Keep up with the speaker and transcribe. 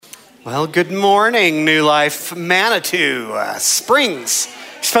Well, good morning, New Life Manitou. Springs.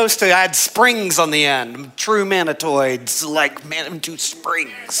 You're supposed to add springs on the end. True Manitoids like Manitou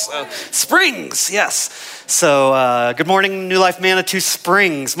Springs. Springs, yes. So good morning, New Life Manitou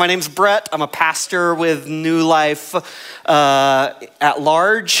Springs. My name's Brett. I'm a pastor with New Life at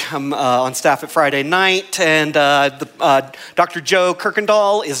large. I'm on staff at Friday night. And Dr. Joe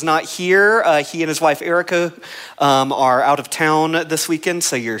Kirkendall is not here. He and his wife, Erica, are out of town this weekend.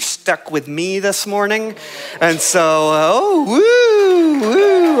 So you're stuck with me this morning. And so,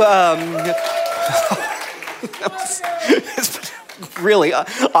 it's really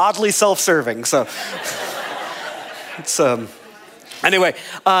oddly self-serving. So it's anyway,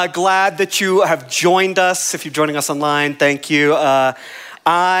 glad that you have joined us. If you're joining us online, thank you. Let's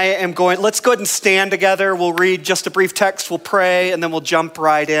go ahead and stand together. We'll read just a brief text, we'll pray, and then we'll jump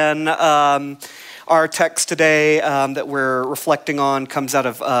right in. Our text today that we're reflecting on comes out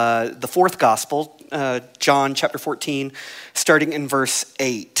of the fourth gospel, John chapter 14, starting in verse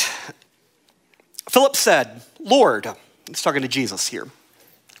 8. Philip said, Lord, he's talking to Jesus here.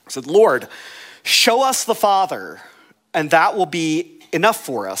 He said, Lord, show us the Father, and that will be enough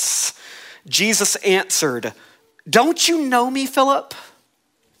for us. Jesus answered, don't you know me, Philip?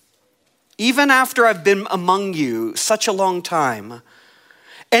 Even after I've been among you such a long time,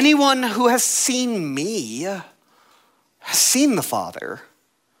 anyone who has seen me has seen the Father.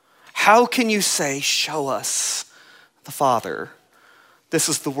 How can you say, show us the Father? This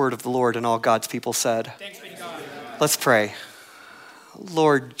is the word of the Lord, and all God's people said. Thanks be to God. Let's pray.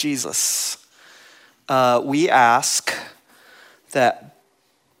 Lord Jesus, we ask that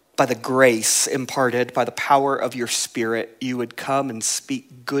by the grace imparted, by the power of your Spirit, you would come and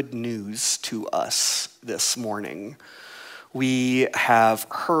speak good news to us this morning. We have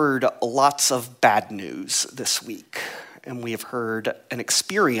heard lots of bad news this week, and we have heard and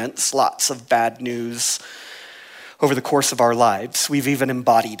experienced lots of bad news over the course of our lives. We've even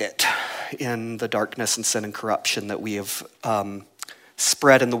embodied it in the darkness and sin and corruption that we have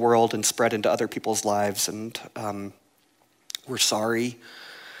spread in the world and spread into other people's lives, and we're sorry.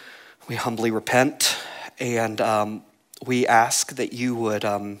 We humbly repent, and we ask that you would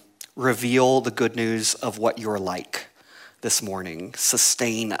reveal the good news of what you're like this morning.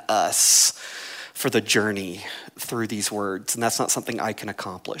 Sustain us for the journey through these words. And that's not something I can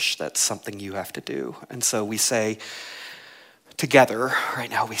accomplish. That's something you have to do. And so we say together, right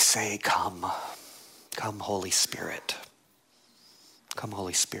now we say, come Holy Spirit. Come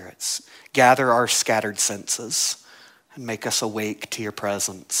Holy Spirit. Gather our scattered senses and make us awake to your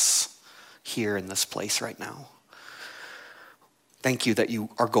presence here in this place right now. Thank you that you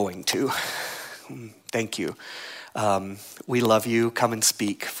are going to. Thank you. We love you. Come and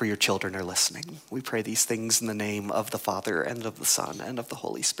speak, for your children are listening. We pray these things in the name of the Father and of the Son and of the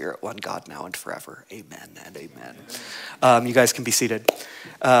Holy Spirit, one God, now and forever. Amen and amen. You guys can be seated.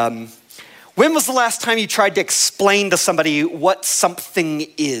 When was the last time you tried to explain to somebody what something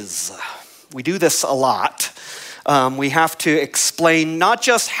is? We do this a lot. We have to explain not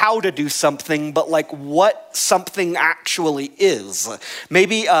just how to do something, but like what something actually is.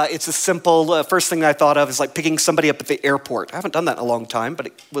 Maybe it's a simple, first thing I thought of is like picking somebody up at the airport. I haven't done that in a long time, but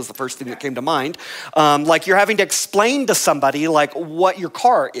it was the first thing that came to mind. Like you're having to explain to somebody like what your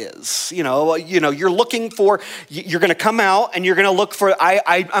car is. You're looking for, you're going to come out and you're going to look for,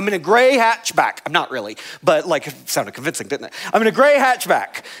 I'm in a gray hatchback. I'm not really, but like it sounded convincing, didn't it? I'm in a gray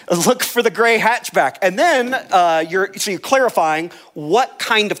hatchback. Look for the gray hatchback. And then you're clarifying what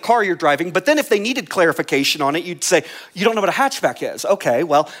kind of car you're driving, but then if they needed clarification on it, you'd say, you don't know what a hatchback is. Okay,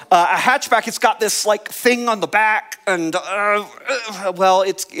 well, a hatchback, it's got this like thing on the back, and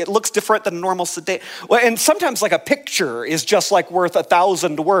it looks different than a normal sedan. Well, and sometimes like a picture is just like worth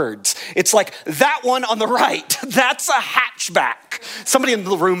 1,000 words. It's like that one on the right, that's a hatchback. Somebody in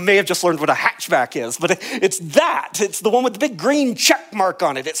the room may have just learned what a hatchback is, but it's that. It's the one with the big green check mark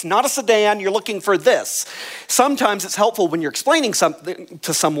on it. It's not a sedan, you're looking for this. Sometimes it's helpful when you're explaining something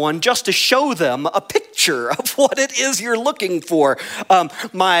to someone just to show them a picture of what it is you're looking for.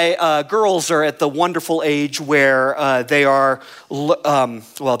 My girls are at the wonderful age where they are,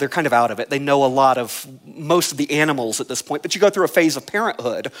 they're kind of out of it. They know a lot of most of the animals at this point, but you go through a phase of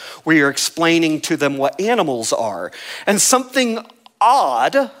parenthood where you're explaining to them what animals are. And something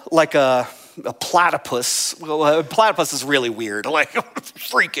odd, like a platypus. Well, a platypus is really weird, like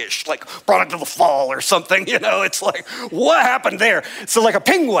freakish, like brought into the fall or something, it's like, what happened there? So like a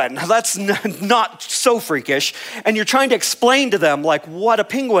penguin, that's not so freakish. And you're trying to explain to them like what a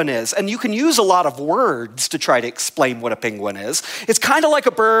penguin is. And you can use a lot of words to try to explain what a penguin is. It's kind of like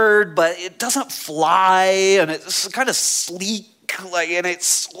a bird, but it doesn't fly and it's kind of sleek and it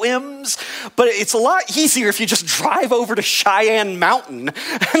swims, but it's a lot easier if you just drive over to Cheyenne Mountain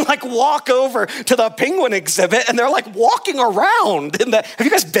and like walk over to the penguin exhibit, and they're like walking around have you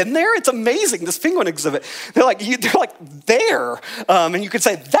guys been there? It's amazing, this penguin exhibit. They're like there, and you could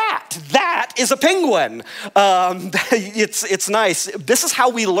say that is a penguin. It's nice. This is how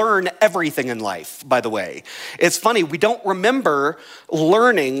we learn everything in life, by the way. It's funny, we don't remember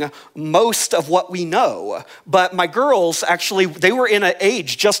learning most of what we know, but my girls actually, they were in an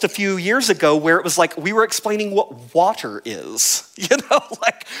age just a few years ago where it was like we were explaining what water is,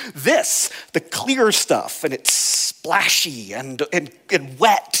 like the clear stuff, and it's splashy and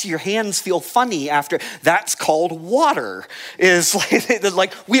wet. Your hands feel funny after. That's called water. Is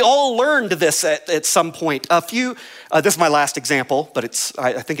like we all learned this at some point. This is my last example, but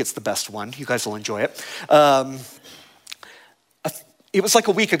I think it's the best one. You guys will enjoy it. It was like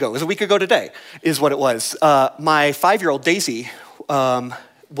a week ago. It was a week ago today, is what it was. My 5-year-old Daisy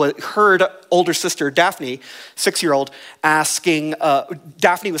heard older sister Daphne, 6-year-old, asking.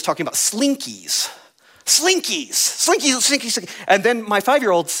 Daphne was talking about slinkies. Slinkies. And then my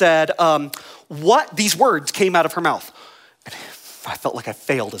 5-year-old said, "What?" These words came out of her mouth. And I felt like I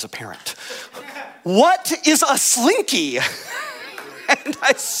failed as a parent. "What is a slinky?" And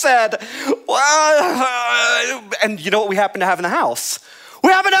I said, well, and you know what we happen to have in the house?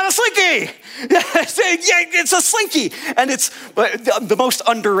 We happen to have a slinky. It's a slinky. And it's the most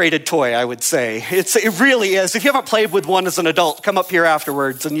underrated toy, I would say. It really is. If you haven't played with one as an adult, come up here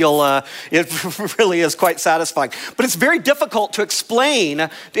afterwards and it really is quite satisfying. But it's very difficult to explain.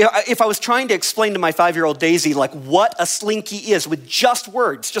 If I was trying to explain to my 5-year-old Daisy like what a slinky is with just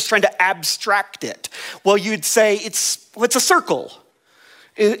words, just trying to abstract it, well, you'd say it's a circle.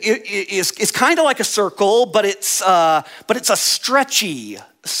 It's kind of like a circle, but it's a stretchy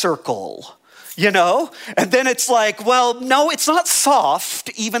circle, And then it's like, well, no, it's not soft,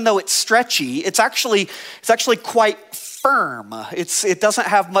 even though it's stretchy. It's actually quite firm. It doesn't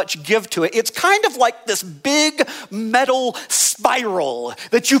have much give to it. It's kind of like this big metal spiral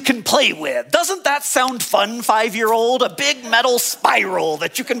that you can play with. Doesn't that sound fun, 5-year-old? A big metal spiral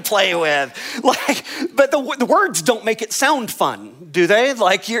that you can play with. But the words don't make it sound fun, do they?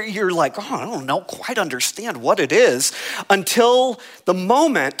 Like you're like, oh, I don't quite understand what it is, until the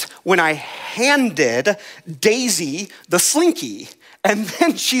moment when I handed Daisy the slinky, and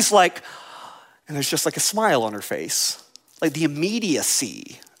then she's like, and there's just like a smile on her face. Like the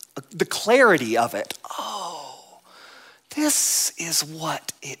immediacy, the clarity of it. Oh, this is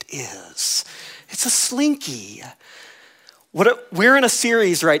what it is. It's a slinky. We're in a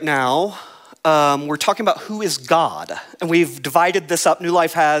series right now. We're talking about who is God. And we've divided this up, New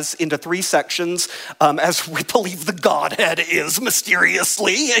Life has, into 3 sections, as we believe the Godhead is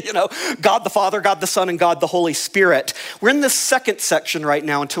mysteriously, God the Father, God the Son, and God the Holy Spirit. We're in this second section right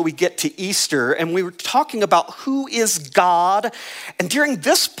now until we get to Easter, and we were talking about who is God. And during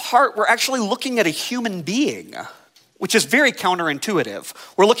this part, we're actually looking at a human being, which is very counterintuitive.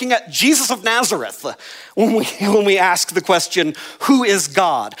 We're looking at Jesus of Nazareth when we ask the question, who is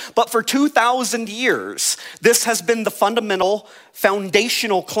God? But for 2,000 years, this has been the fundamental,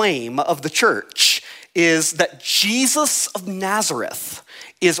 foundational claim of the church, is that Jesus of Nazareth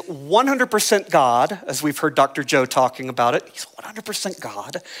is 100% God, as we've heard Dr. Joe talking about it. He's 100%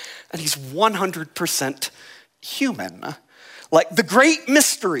 God, and he's 100% human. Like the great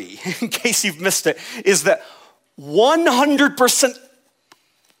mystery, in case you've missed it, is that 100%,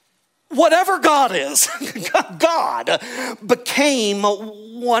 whatever God is, God became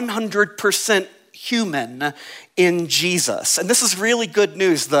 100% human in Jesus. And this is really good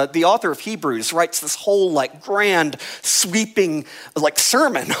news. The author of Hebrews writes this whole grand sweeping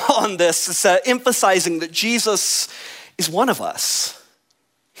sermon on this, emphasizing that Jesus is one of us.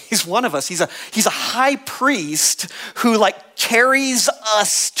 He's one of us. He's a high priest who carries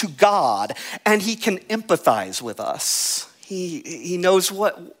us to God, and he can empathize with us. He knows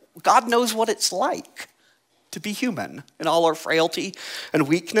God knows what it's like to be human in all our frailty and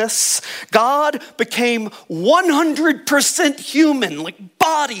weakness. God became 100% human,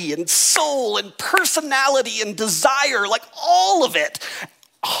 body and soul and personality and desire, all of it.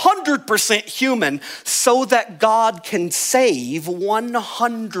 100% human, so that God can save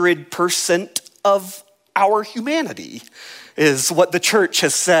 100% of our humanity, is what the church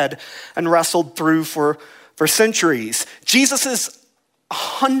has said and wrestled through for centuries. Jesus is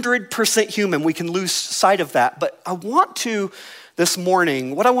 100% human. We can lose sight of that. But I want to, this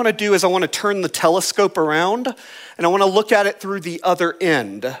morning, what I want to do is I want to turn the telescope around, and I want to look at it through the other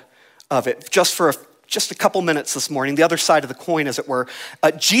end of it, just a couple minutes this morning, the other side of the coin, as it were.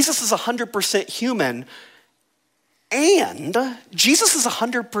 Jesus is 100% human, And Jesus is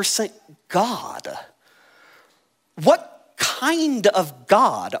 100% God. What kind of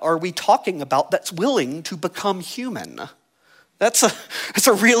God are we talking about that's willing to become human? That's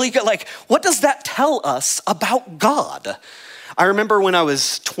a really good, what does that tell us about God? I remember when I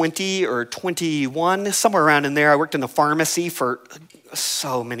was 20 or 21, somewhere around in there, I worked in a pharmacy for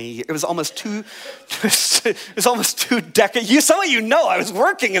so many years. It was almost two decades. Some of you know I was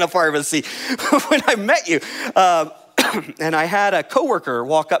working in a pharmacy when I met you. And I had a coworker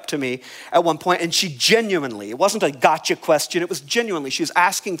walk up to me at one point, and she genuinely, it wasn't a gotcha question, it was genuinely, she was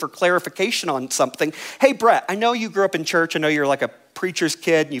asking for clarification on something. Hey, Brett, I know you grew up in church. I know you're like a preacher's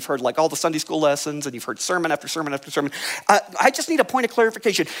kid, and you've heard like all the Sunday school lessons, and you've heard sermon after sermon after sermon. I just need a point of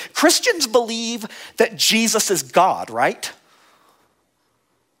clarification. Christians believe that Jesus is God, right?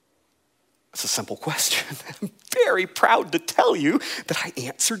 It's a simple question. I'm very proud to tell you that I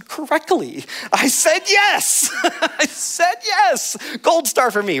answered correctly. I said yes. I said yes. Gold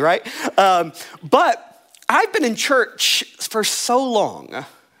star for me, right? But I've been in church for so long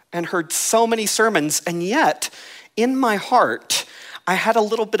and heard so many sermons, and yet in my heart, I had a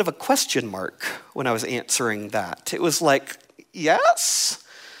little bit of a question mark when I was answering that. It was like, yes?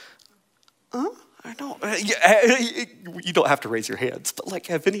 I don't, you don't have to raise your hands, but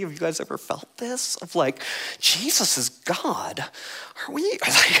have any of you guys ever felt this? Of Jesus is God. Are we?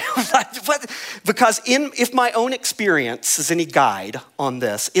 What? Because if my own experience is any guide on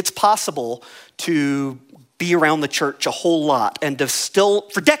this, it's possible to be around the church a whole lot and to still,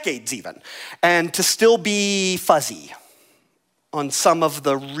 for decades even, and to still be fuzzy on some of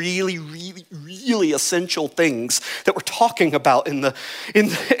the really, really, really essential things that we're talking about in the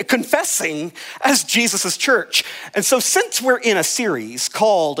confessing as Jesus' church. And so since we're in a series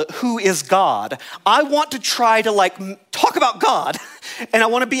called Who is God, I want to try to talk about God, and I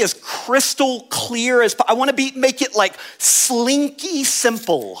want to be as crystal clear as I want to make it slinky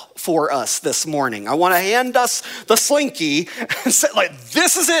simple for us this morning. I want to hand us the slinky and say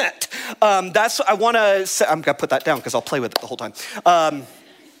this is it. That's what I want to say. I'm going to put that down because I'll play with it the whole time. I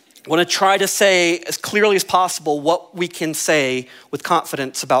want to try to say as clearly as possible what we can say with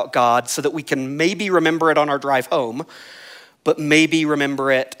confidence about God so that we can maybe remember it on our drive home, but maybe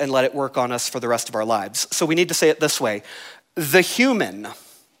remember it and let it work on us for the rest of our lives. So we need to say it this way. The human,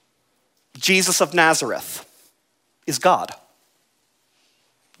 Jesus of Nazareth, is God.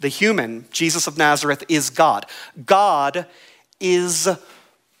 The human, Jesus of Nazareth, is God. God is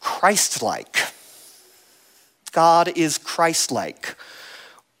Christ-like. God is Christ-like.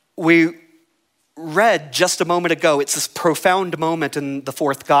 We read just a moment ago, it's this profound moment in the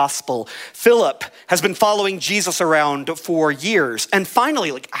fourth gospel. Philip has been following Jesus around for years, and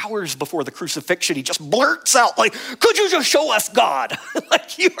finally, hours before the crucifixion, he just blurts out, could you just show us God?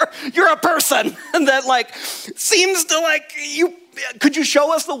 You're a person that seems to could you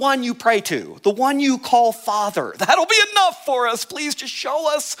show us the one you pray to, the one you call Father? That'll be enough for us. Please just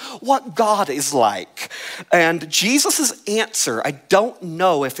show us what God is like. And Jesus' answer, I don't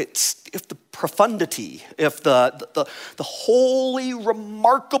know if the profundity, if the holy,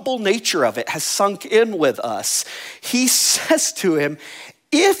 remarkable nature of it has sunk in with us. He says to him,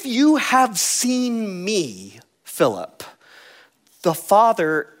 if you have seen me, Philip, the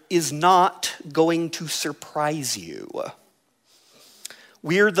Father is not going to surprise you.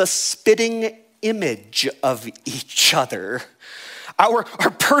 We're the spitting image of each other. Our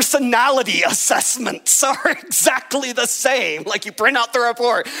personality assessments are exactly the same. You print out the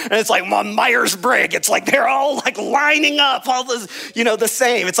report and it's Myers-Briggs. It's they're all lining up, all the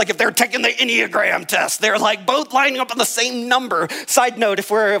same. It's if they're taking the Enneagram test. They're both lining up on the same number. Side note,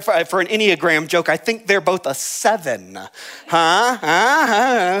 for an Enneagram joke, I think they're both a 7.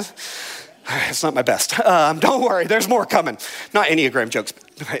 It's not my best. Don't worry, there's more coming. Not Enneagram jokes.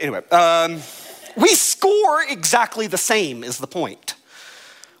 Anyway, we score exactly the same is the point.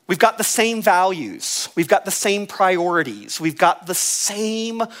 We've got the same values. We've got the same priorities. We've got the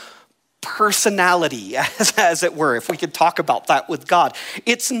same personality, as it were, if we could talk about that with God.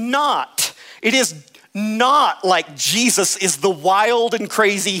 It is not like Jesus is the wild and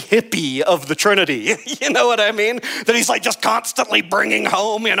crazy hippie of the Trinity. You know what I mean? That he's just constantly bringing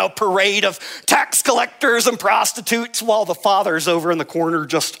home, parade of tax collectors and prostitutes while the Father's over in the corner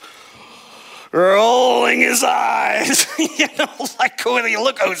just rolling his eyes. When you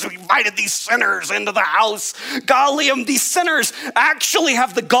look who's invited these sinners into the house. Golly, these sinners actually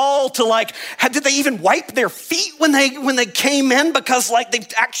have the gall to did they even wipe their feet when they came in? Because they've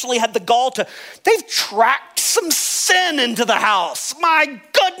actually had the gall they've tracked some sin into the house. My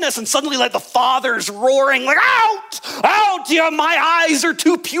goodness. witness. And suddenly like the Father's roaring like, out, yeah, my eyes are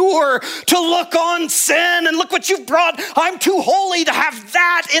too pure to look on sin. And look what you've brought. I'm too holy to have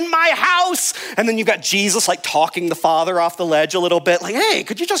that in my house. And then you've got Jesus like talking the Father off the ledge a little bit. Like, hey,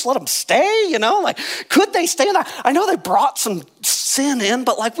 could you just let them stay? You know, like, could they stay in that? I know they brought some sin in,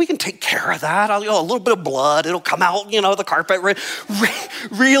 but like we can take care of that. A little bit of blood, it'll come out, the carpet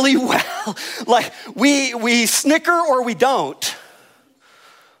really well. Like we snicker or we don't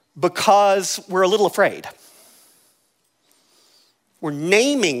because we're a little afraid. We're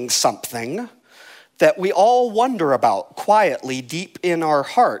naming something that we all wonder about quietly deep in our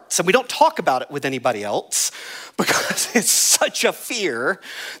hearts. And we don't talk about it with anybody else because it's such a fear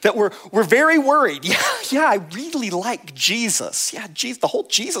that we're very worried. Yeah, I really like Jesus. Yeah, the whole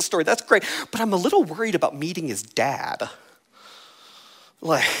Jesus story, that's great. But I'm a little worried about meeting his dad.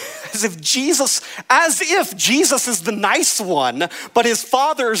 Like, as if Jesus is the nice one, but his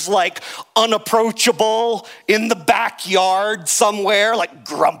father's like unapproachable in the backyard somewhere, like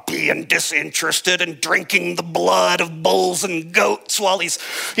grumpy and disinterested and drinking the blood of bulls and goats while he's,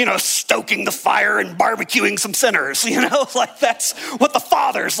 stoking the fire and barbecuing some sinners, like that's what the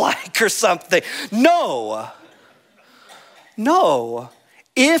father's like or something. No.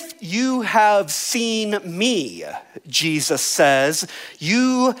 If you have seen me, Jesus says,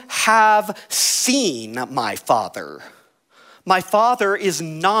 you have seen my Father. My Father is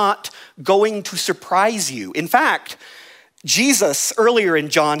not going to surprise you. In fact, Jesus, earlier in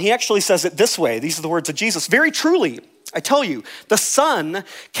John, he actually says it this way. These are the words of Jesus. Very truly, I tell you, the Son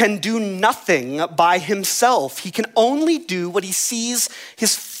can do nothing by himself. He can only do what he sees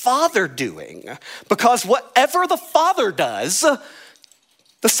his Father doing. Because whatever the Father does,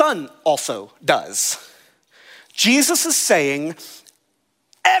 the Son also does. Jesus is saying,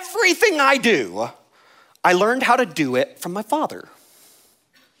 everything I do, I learned how to do it from my Father.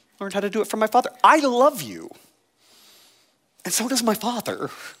 I love you. And so does my Father.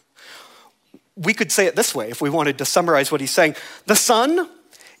 We could say it this way if we wanted to summarize what he's saying. The Son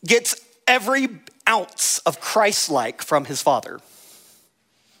gets every ounce of Christ-like from his Father.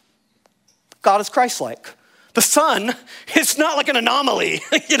 God is Christ-like. The Son, it's not like an anomaly.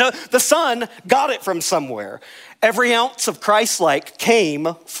 The Son got it from somewhere. Every ounce of Christ-like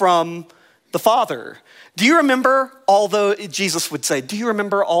came from the Father. Do you remember Jesus would say, do you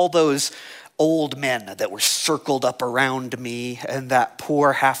remember all those old men that were circled up around me and that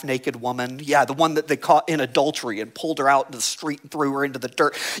poor half-naked woman? Yeah, the one that they caught in adultery and pulled her out into the street and threw her into the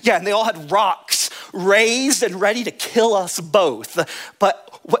dirt. Yeah, and they all had rocks raised and ready to kill us both. But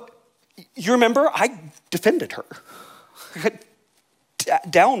you remember, I defended her. I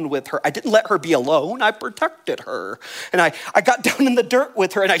got down with her. I didn't let her be alone. I protected her. And I got down in the dirt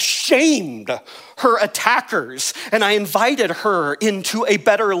with her and I shamed her attackers and I invited her into a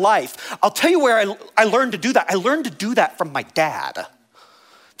better life. I'll tell you where I learned to do that. I learned to do that from my dad.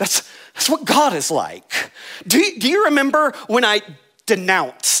 That's what God is like. Do you remember when I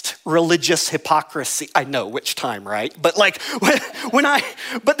denounced religious hypocrisy? I know which time, right? But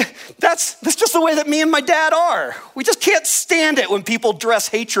that's just the way that me and my dad are. We just can't stand it when people dress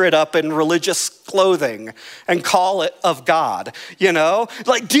hatred up in religious clothing and call it of God,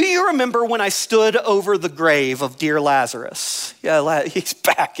 Like, do you remember when I stood over the grave of dear Lazarus? Yeah, he's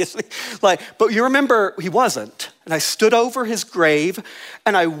back, isn't he? But you remember he wasn't. And I stood over his grave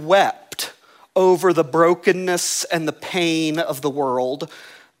and I wept over the brokenness and the pain of the world.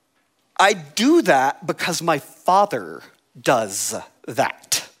 I do that because my Father does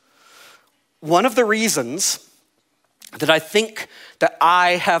that. One of the reasons that I think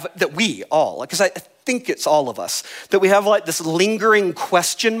that we all, because I think it's all of us, that we have like this lingering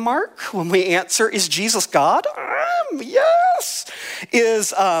question mark when we answer, is Jesus God? Yes.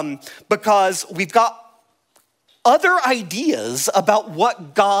 Is because we've got other ideas about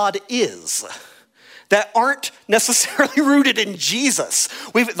what God is that aren't necessarily rooted in Jesus.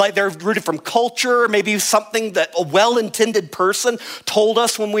 They're rooted from culture, maybe something that a well-intended person told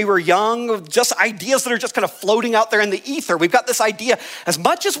us when we were young, just ideas that are just kind of floating out there in the ether. We've got this idea, as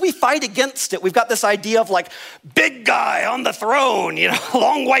much as we fight against it, we've got this idea of like big guy on the throne,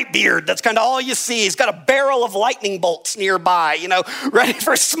 long white beard, that's kind of all you see. He's got a barrel of lightning bolts nearby, ready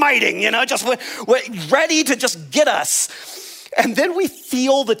for smiting, just ready to just get us. And then we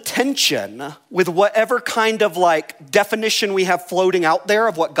feel the tension with whatever kind of like definition we have floating out there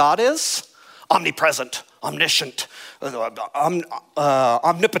of what God is. Omnipresent, omniscient,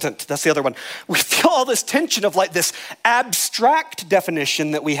 omnipotent, that's the other one. We feel all this tension of like this abstract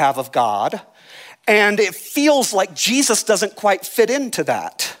definition that we have of God. And it feels like Jesus doesn't quite fit into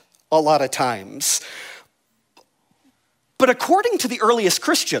that a lot of times. But according to the earliest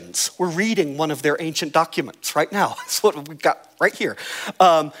Christians, we're reading one of their ancient documents right now. That's what we've got right here.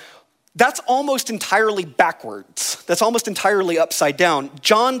 That's almost entirely backwards. That's almost entirely upside down.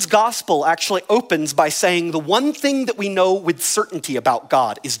 John's gospel actually opens by saying the one thing that we know with certainty about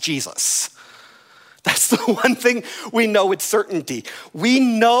God is Jesus. That's the one thing we know with certainty. We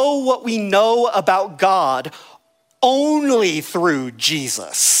know what we know about God only through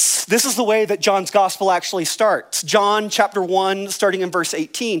Jesus. This is the way that John's gospel actually starts. John chapter 1, starting in verse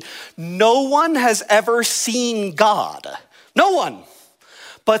 18. No one has ever seen God. No one.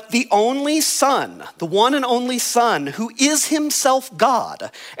 But the only Son, the one and only Son, who is himself God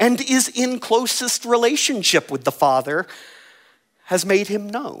and is in closest relationship with the Father, has made him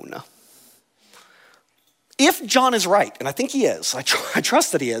known. If John is right, and I think he is, I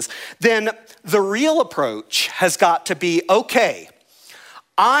trust that he is, then the real approach has got to be, okay,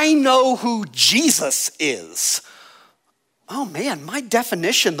 I know who Jesus is. Oh man, my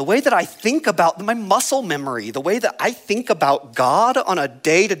definition, the way that I think about, my muscle memory, the way that I think about God on a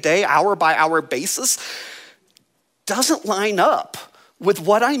day-to-day, hour-by-hour basis doesn't line up with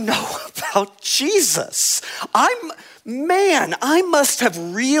what I know about Jesus. I must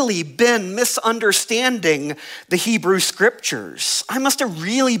have really been misunderstanding the Hebrew scriptures. I must have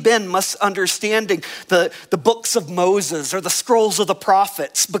really been misunderstanding the books of Moses or the scrolls of the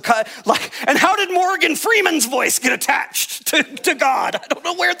prophets. And how did Morgan Freeman's voice get attached to God? I don't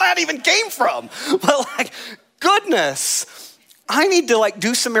know where that even came from. But goodness, I need to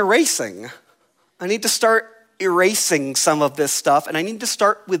do some erasing. I need to start erasing some of this stuff, and I need to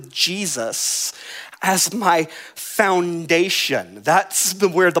start with Jesus as my foundation. That's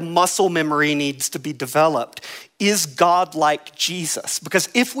where the muscle memory needs to be developed. Is God like Jesus? Because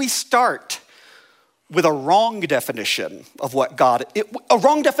if we start with a wrong definition of what God, a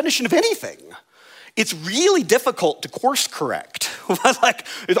wrong definition of anything, it's really difficult to course correct.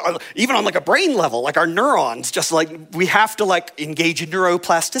 Even on a brain level, our neurons, we have to engage in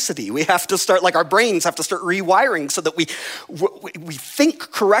neuroplasticity. We have to start, our brains have to start rewiring so that we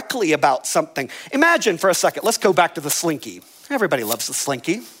think correctly about something. Imagine for a second, let's go back to the Slinky. Everybody loves the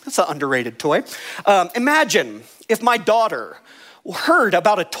Slinky. It's an underrated toy. Imagine if my daughter heard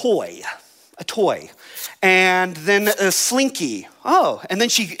about a toy, and then a Slinky. And then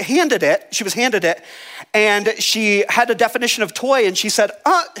she was handed it, and she had a definition of toy, and she said,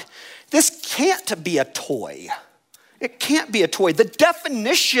 this can't be a toy. It can't be a toy. The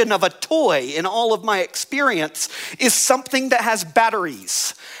definition of a toy in all of my experience is something that has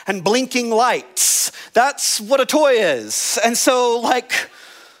batteries and blinking lights. That's what a toy is. And so,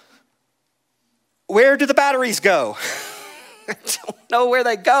 where do the batteries go? I don't know where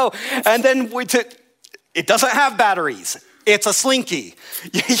they go. And then it doesn't have batteries. It's a Slinky,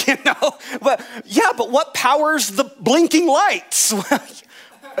 But what powers the blinking lights?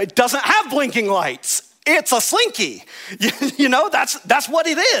 It doesn't have blinking lights. It's a Slinky. That's what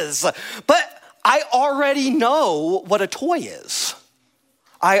it is. But I already know what a toy is.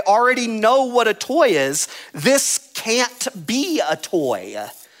 I already know what a toy is. This can't be a toy,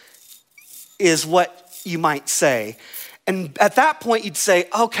 is what you might say. And at that point, you'd say,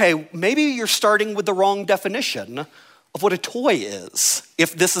 okay, maybe you're starting with the wrong definition of what a toy is,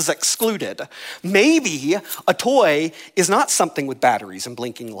 if this is excluded. Maybe a toy is not something with batteries and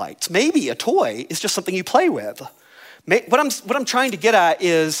blinking lights. Maybe a toy is just something you play with. What I'm trying to get at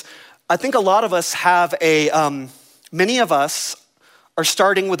is, I think a lot of us have many of us are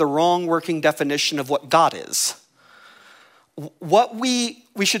starting with a wrong working definition of what God is. We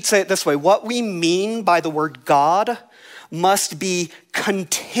should say it this way, what we mean by the word God must be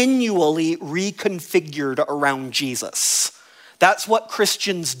continually reconfigured around Jesus. That's what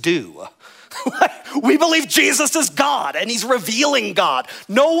Christians do. We believe Jesus is God and he's revealing God.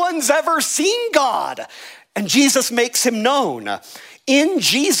 No one's ever seen God, and Jesus makes him known. In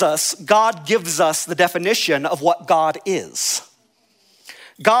Jesus, God gives us the definition of what God is.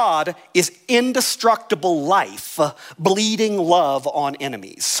 God is indestructible life, bleeding love on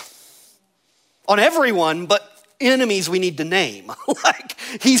enemies. On everyone, but enemies we need to name.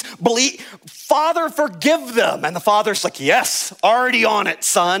 Father, forgive them. And the Father's like, yes, already on it,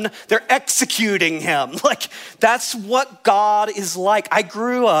 son. They're executing him. That's what God is like. I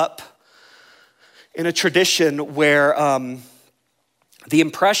grew up in a tradition where the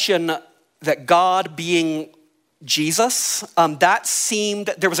impression that God being Jesus,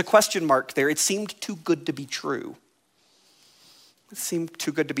 there was a question mark there. It seemed too good to be true.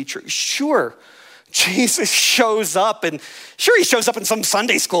 Sure, Jesus shows up, and sure, he shows up in some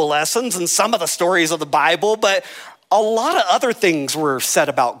Sunday school lessons and some of the stories of the Bible, but a lot of other things were said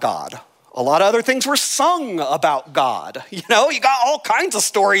about God. A lot of other things were sung about God. You know, you got all kinds of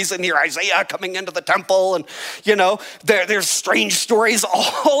stories in here. Isaiah coming into the temple, and you know, there's strange stories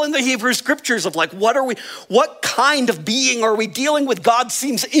all in the Hebrew scriptures of like, what kind of being are we dealing with? God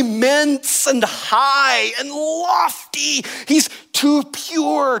seems immense and high and lofty. He's too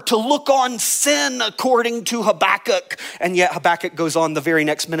pure to look on sin, according to Habakkuk. And yet Habakkuk goes on the very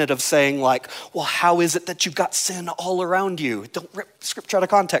next minute of saying like, well, how is it that you've got sin all around you? Don't rip scripture out of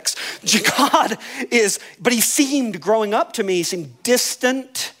context. God is, but he seemed, growing up to me, he seemed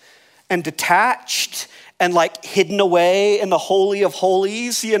distant and detached and like hidden away in the Holy of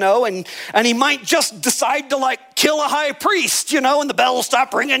Holies, you know, and he might just decide to like kill a high priest, you know, and the bells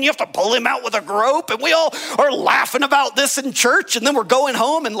stop ringing. You have to pull him out with a rope, and we all are laughing about this in church, and then we're going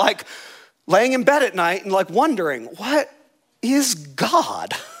home and like laying in bed at night and like wondering, what is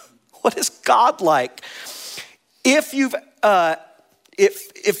God? What is God like? If you've,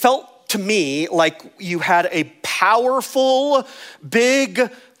 it felt to me like you had a powerful, big,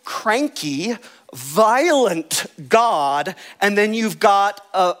 cranky, violent God, and then you've got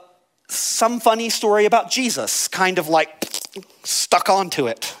some funny story about Jesus, kind of like stuck onto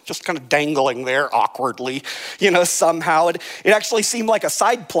it, just kind of dangling there awkwardly, you know, somehow. It actually seemed like a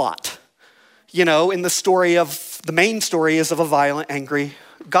side plot, you know, in the main story is of a violent, angry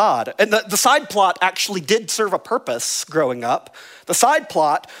God. And the side plot actually did serve a purpose growing up. The side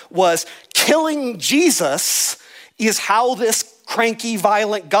plot was killing Jesus is how this cranky,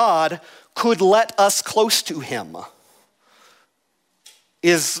 violent God could let us close to him,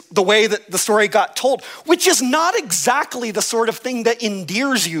 is the way that the story got told, which is not exactly the sort of thing that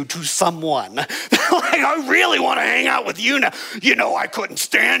endears you to someone. Like, I really want to hang out with you now. You know, I couldn't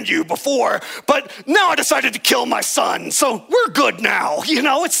stand you before, but now I decided to kill my son, so we're good now. You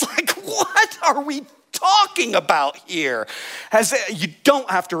know, it's like, what are we talking about here? You don't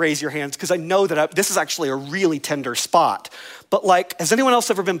have to raise your hands, because I know that this is actually a really tender spot. But like, has anyone else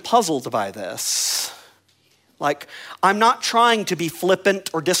ever been puzzled by this? Like, I'm not trying to be flippant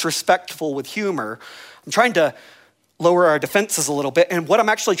or disrespectful with humor. I'm trying to lower our defenses a little bit. And what I'm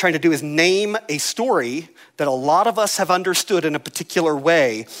actually trying to do is name a story that a lot of us have understood in a particular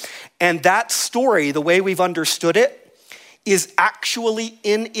way. And that story, the way we've understood it, is actually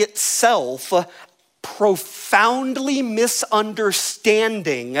in itself profoundly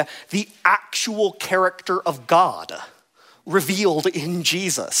misunderstanding the actual character of God revealed in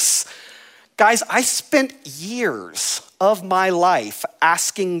Jesus. Guys, I spent years of my life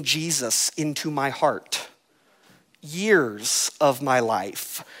asking Jesus into my heart. Years of my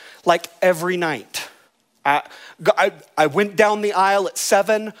life, like every night. I went down the aisle at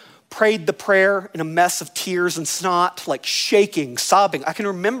 7, prayed the prayer in a mess of tears and snot, like shaking, sobbing. I can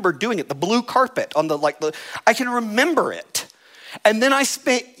remember doing it, the blue carpet on I can remember it. And then I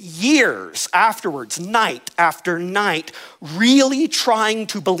spent years afterwards, night after night, really trying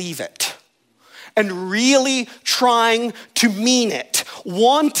to believe it and really trying to mean it,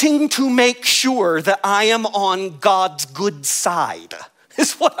 wanting to make sure that I am on God's good side.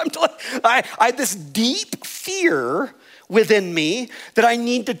 Is what I'm doing. I had this deep fear within me that I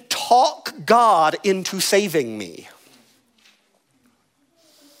need to talk God into saving me.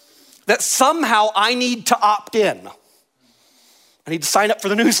 That somehow I need to opt in. I need to sign up for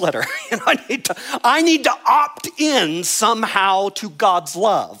the newsletter. I need to opt in somehow to God's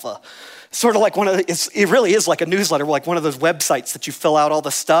love. Sort of like it really is like a newsletter, like one of those websites that you fill out all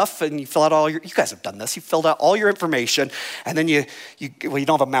the stuff and you fill out you guys have done this, you filled out all your information, and then you don't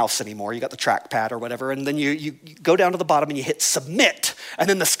have a mouse anymore, you got the trackpad or whatever, and then you go down to the bottom and you hit submit, and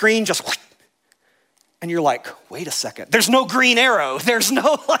then the screen just, and you're like, wait a second, there's no green arrow, there's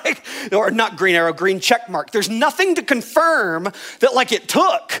no or not green arrow, green check mark, there's nothing to confirm that like it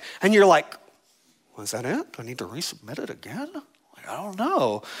took, and you're like, was that it? Do I need to resubmit it again? I don't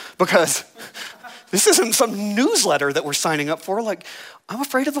know, because this isn't some newsletter that we're signing up for. Like, I'm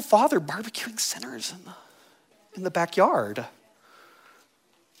afraid of the Father barbecuing sinners in the backyard.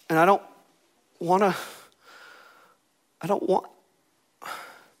 And I don't want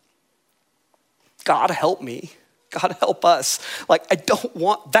God help me. God help us. Like, I don't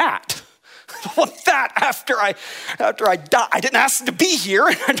want that. I don't want that after I die. I didn't ask to be here.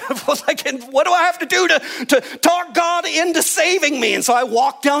 And I was like, and what do I have to do to talk God into saving me? And so I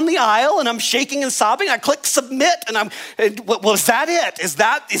walk down the aisle and I'm shaking and sobbing. I click submit and was that it? Is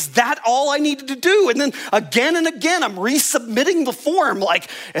that all I needed to do? And then again and again, I'm resubmitting the form, like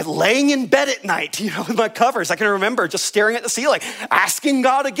laying in bed at night, with my covers. I can remember just staring at the ceiling, asking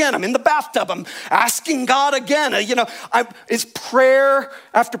God again. I'm in the bathtub. I'm asking God again. It's prayer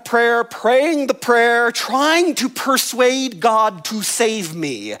after prayer, prayer praying the prayer, trying to persuade God to save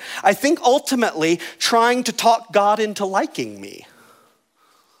me. I think ultimately trying to talk God into liking me.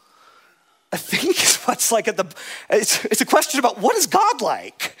 I think is what's like it's a question about what is God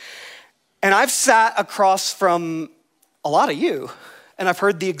like? And I've sat across from a lot of you, and I've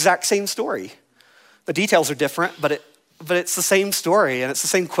heard the exact same story. The details are different, but it's the same story, and it's the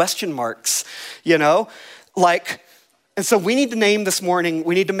same question marks, you know? And so we need to name this morning,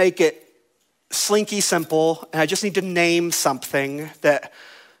 we need to make it slinky simple, and I just need to name something that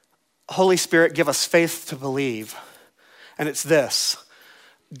Holy Spirit, give us faith to believe. And it's this: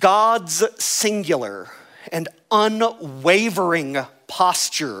 God's singular and unwavering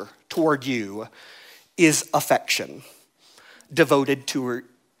posture toward you is affection, devoted to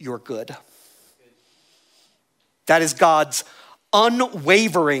your good. That is God's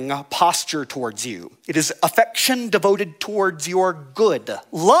unwavering posture towards you. It is affection devoted towards your good.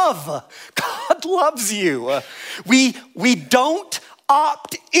 Love. God loves you. We don't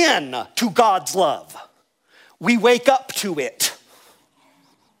opt in to God's love. We wake up to it.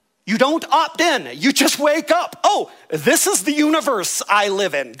 You don't opt in. You just wake up. Oh, this is the universe I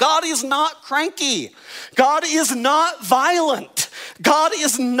live in. God is not cranky. God is not violent. God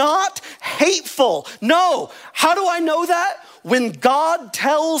is not hateful. No. How do I know that? When God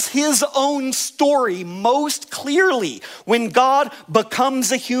tells his own story most clearly, when God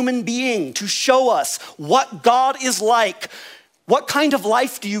becomes a human being to show us what God is like, what kind of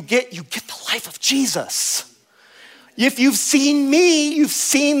life do you get? You get the life of Jesus. If you've seen me, you've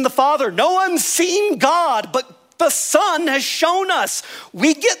seen the Father. No one's seen God, but the Son has shown us.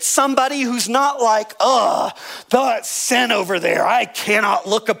 We get somebody who's not like, that sin over there, I cannot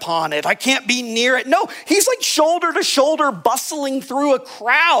look upon it. I can't be near it. No, he's like shoulder to shoulder bustling through a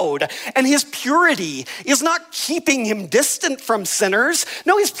crowd. And his purity is not keeping him distant from sinners.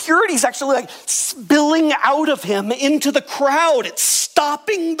 No, his purity is actually like spilling out of him into the crowd. It's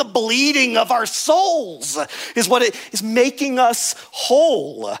stopping the bleeding of our souls is what it is, making us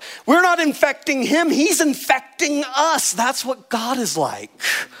whole. We're not infecting him, he's infecting us. That's what God is like.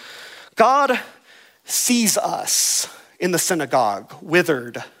 God sees us in the synagogue,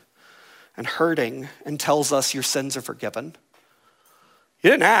 withered and hurting, and tells us your sins are forgiven.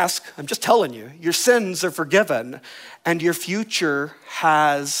 You didn't ask, I'm just telling you, your sins are forgiven and your future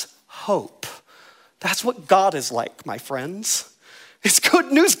has hope. That's what God is like, my friends. It's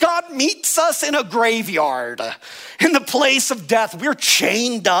good news. God meets us in a graveyard, in the place of death. We're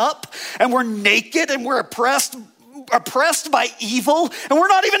chained up and we're naked and we're oppressed by evil, and we're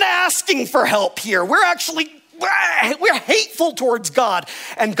not even asking for help here. We're hateful towards God.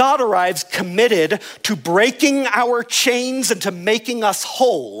 And God arrives committed to breaking our chains and to making us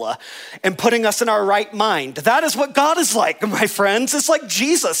whole and putting us in our right mind. That is what God is like, my friends. It's like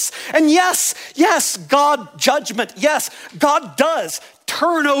Jesus. And yes, God, judgment. Yes, God does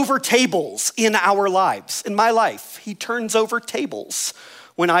turn over tables in our lives. In my life, he turns over tables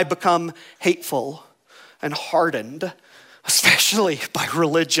when I become hateful and hardened, especially by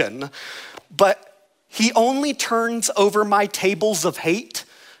religion. But he only turns over my tables of hate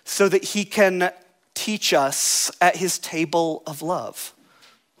so that he can teach us at his table of love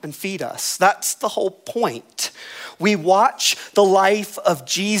and feed us. That's the whole point. We watch the life of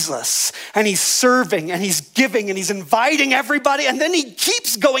Jesus, and he's serving and he's giving and he's inviting everybody, and then he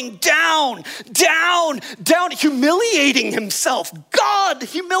keeps going down, humiliating himself. God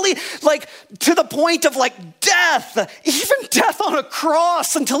like to the point of like death, even death on a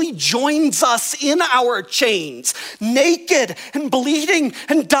cross, until he joins us in our chains, naked and bleeding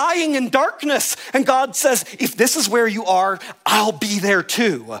and dying in darkness. And God says, if this is where you are, I'll be there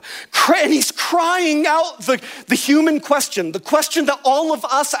too. And he's crying out the human question, the question that all of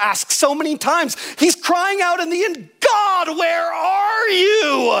us ask so many times. He's crying out in the end, God, where are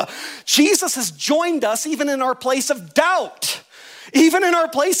you? Jesus has joined us even in our place of doubt, even in our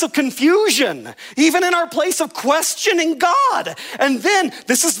place of confusion, even in our place of questioning God. And then,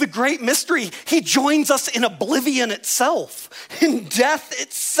 this is the great mystery, he joins us in oblivion itself, in death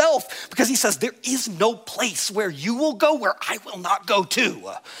itself, because he says, there is no place where you will go where I will not go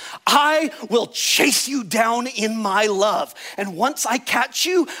to. I will chase you down in my love. And once I catch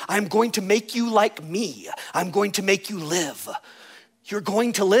you, I'm going to make you like me. I'm going to make you live. You're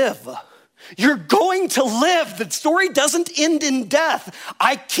going to live. You're going to live. The story doesn't end in death.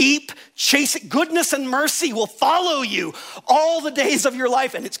 I keep chasing. Goodness and mercy will follow you all the days of your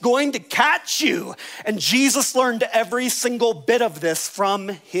life, and it's going to catch you. And Jesus learned every single bit of this from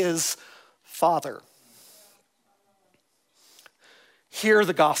his Father. Hear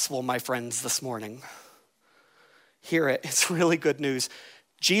the gospel, my friends, this morning. Hear it. It's really good news.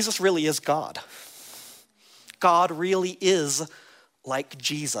 Jesus really is God. God really is like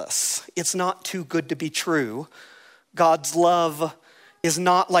Jesus. It's not too good to be true. God's love is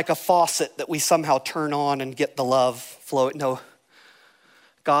not like a faucet that we somehow turn on and get the love flowing. No,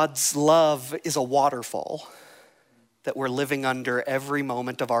 God's love is a waterfall that we're living under every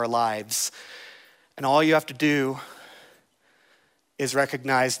moment of our lives. And all you have to do is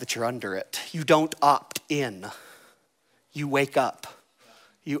recognize that you're under it. You don't opt in. You wake up.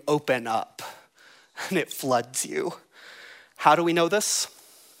 You open up. And it floods you. How do we know this?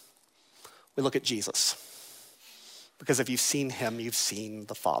 We look at Jesus. Because if you've seen him, you've seen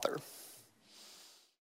the Father.